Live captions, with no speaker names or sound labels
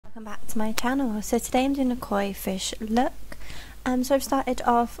Welcome back to my channel. So today I'm doing a koi fish look. So I've started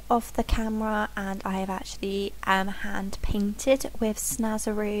off the camera and I have actually hand painted with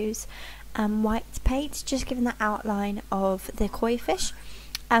Snazaroo's white paint, just giving the outline of the koi fish.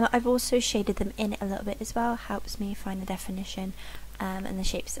 I've also shaded them in a little bit as well, helps me find the definition and the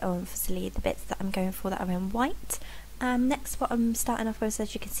shapes of obviously the bits that I'm going for that are in white. Next, what I'm starting off with,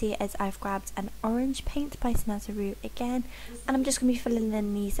 as you can see, is I've grabbed an orange paint by Snazaroo again, and I'm just going to be filling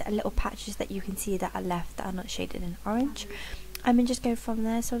in these little patches that you can see that are left that are not shaded in orange. And just go from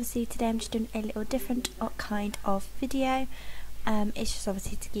there. So obviously today I'm just doing a little different kind of video. It's just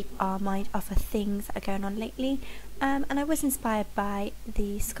obviously to keep our mind off of things that are going on lately. And I was inspired by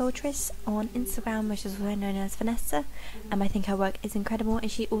the sculptress on Instagram, which is also known as Vanessa. I think her work is incredible,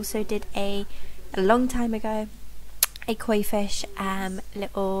 and she also did a long time ago a koi fish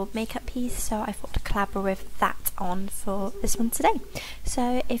little makeup piece, so I thought to collaborate with that on for this one today.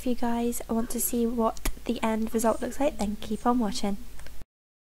 So if you guys want to see what the end result looks like, then keep on watching.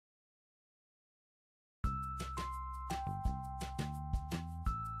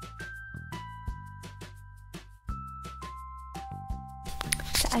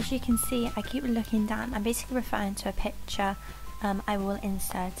 So as you can see, I keep looking down. I'm basically referring to a picture. I will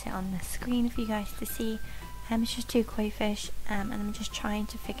insert it on the screen for you guys to see. It's just two koi fish, and I'm just trying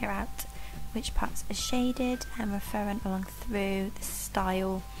to figure out which parts are shaded and referring along through the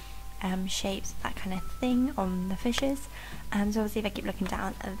style, shapes, that kind of thing on the fishes. So obviously if I keep looking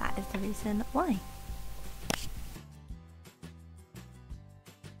down, that is the reason why.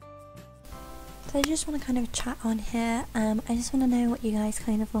 So I just want to kind of chat on here. I just want to know what you guys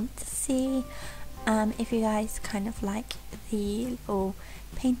kind of want to see. If you guys kind of like the little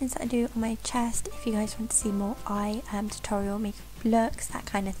paintings that I do on my chest, if you guys want to see more eye tutorial makeup looks, that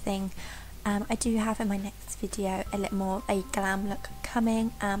kind of thing. I do have in my next video a little more a glam look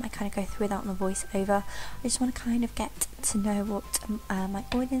coming. I kind of go through that on the voiceover. I just want to kind of get to know what my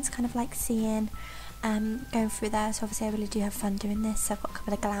audience kind of like seeing, going through there. So obviously I really do have fun doing this. So I've got a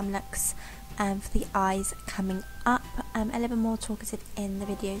couple of glam looks for the eyes coming up, a little bit more talkative in the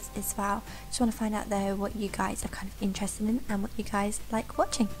videos as well. Just want to find out though what you guys are kind of interested in and what you guys like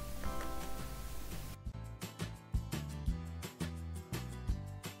watching.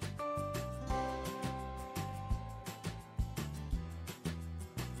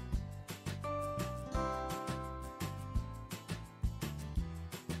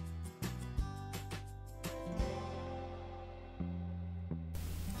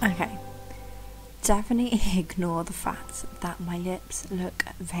 Okay. Definitely ignore the fact that my lips look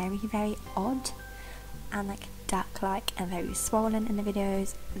very odd and like duck-like and very swollen in the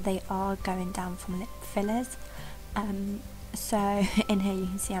videos. They are going down from lip fillers. So in here you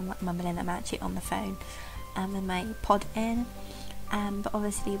can see I'm like mumbling. I'm actually on the phone with my pod in. But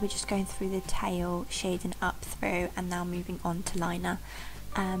obviously we're just going through the tail, shading up through, and now moving on to liner.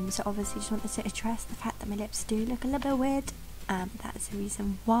 So obviously just wanted to address the fact that my lips do look a little bit weird. That's the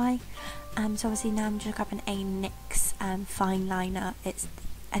reason why. So obviously now I'm just grabbing a NYX fine liner.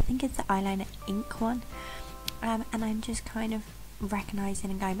 I think it's the eyeliner ink one, and I'm just kind of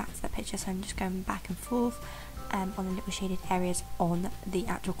recognising and going back to the picture. So I'm just going back and forth on the little shaded areas on the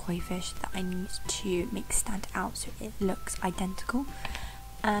actual koi fish that I need to make stand out so it looks identical.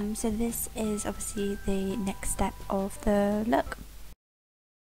 So this is obviously the next step of the look.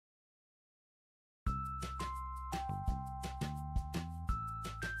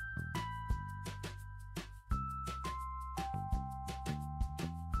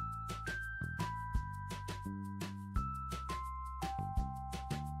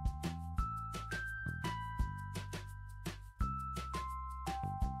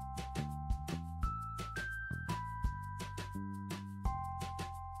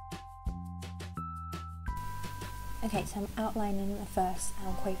 Okay, so I'm outlining the first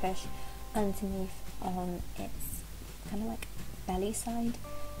koi fish underneath on its kind of like belly side.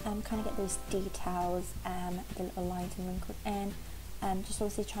 Kind of get those details, the little lines and wrinkles in. Just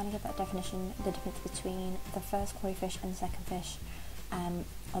obviously trying to get that definition, the difference between the first koi fish and the second fish,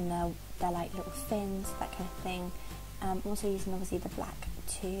 on their like little fins, that kind of thing. Also using obviously the black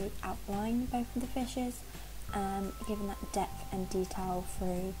to outline both of the fishes, giving that depth and detail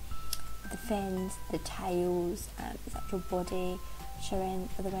through the fins, the tails, its actual body, showing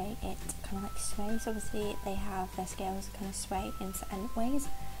the way it kind of like sways. Obviously they have their scales kind of sway in certain ways.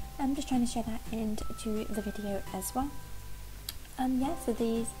 I'm just trying to show that into the video as well. Yeah, so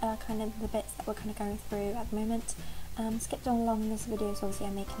these are kind of the bits that we're kind of going through at the moment. Skipped on along this video, so obviously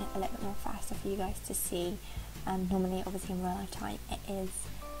I'm making it a little bit more faster for you guys to see. Normally obviously in real life time it is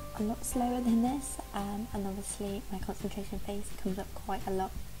a lot slower than this, and obviously my concentration phase comes up quite a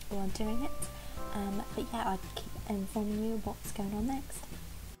lot while doing it. But yeah, I'll keep informing you what's going on next.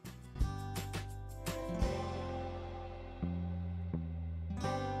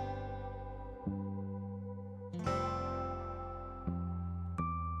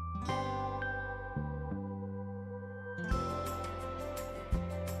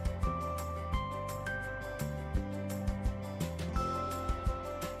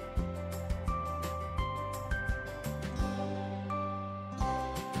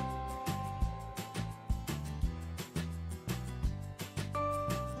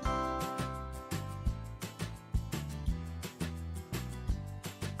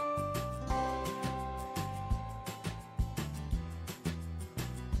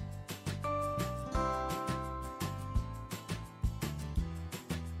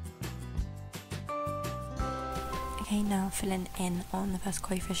 Okay, now filling in on the first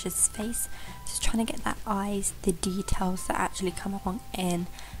koi fish's face, just trying to get that eyes, the details that actually come along in.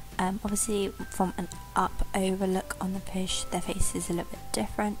 Obviously from an up over look on the fish, their face is a little bit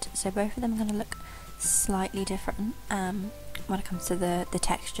different, so both of them are going to look slightly different when it comes to the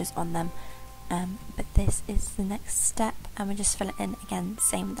textures on them. But this is the next step, and we're just filling in again,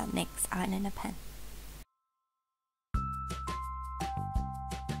 same with that NYX eyeliner pen.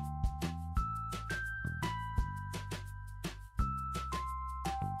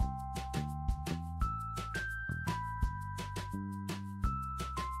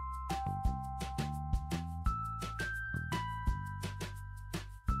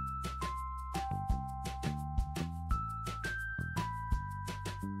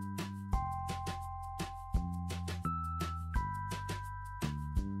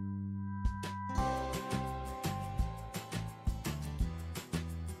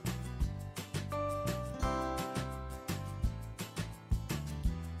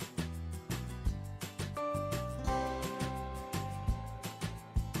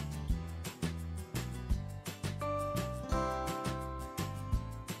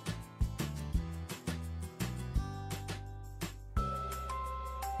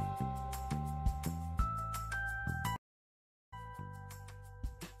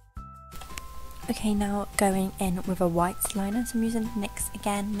 Okay, now going in with a white liner, so I'm using NYX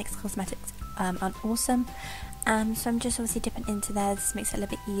again, NYX Cosmetics on Awesome. So I'm just obviously dipping into there. This makes it a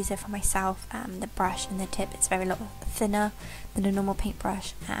little bit easier for myself. The brush and the tip, it's very a lot thinner than a normal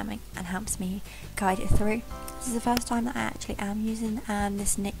paintbrush, and helps me guide it through. This is the first time that I actually am using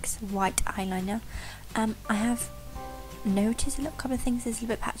this NYX white eyeliner. I have noticed a little couple of things. It's a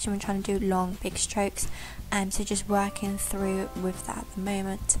little bit patchy when trying to do long big strokes, so just working through with that at the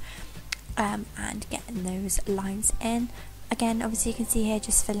moment. And getting those lines in. Again, obviously you can see here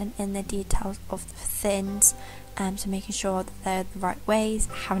just filling in the details of the thins, so making sure that they're the right ways,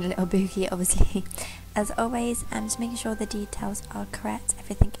 having a little boogie obviously as always, so making sure the details are correct,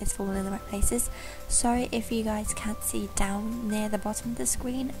 everything is falling in the right places. Sorry if you guys can't see down near the bottom of the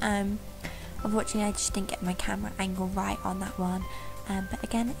screen, unfortunately I just didn't get my camera angle right on that one. But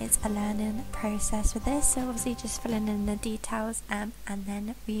again, it's a learning process with this, so obviously just filling in the details, and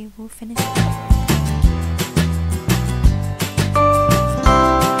then we will finish it up.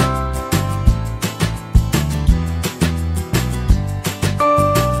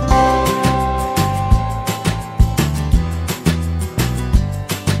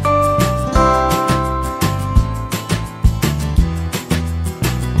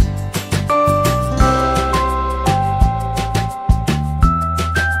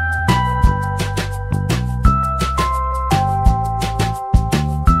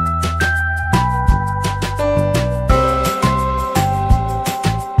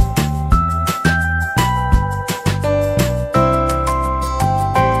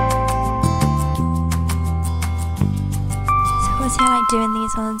 Doing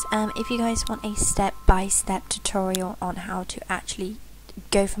these ones, if you guys want a step-by-step tutorial on how to actually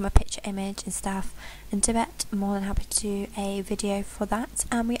go from a picture image and stuff into it, more than happy to do a video for that.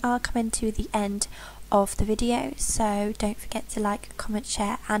 And we are coming to the end of the video, so don't forget to like, comment,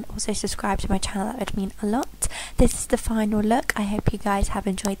 share, and also subscribe to my channel. That would mean a lot. This is the final look. I hope you guys have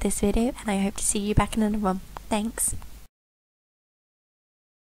enjoyed this video, and I hope to see you back in another one. Thanks.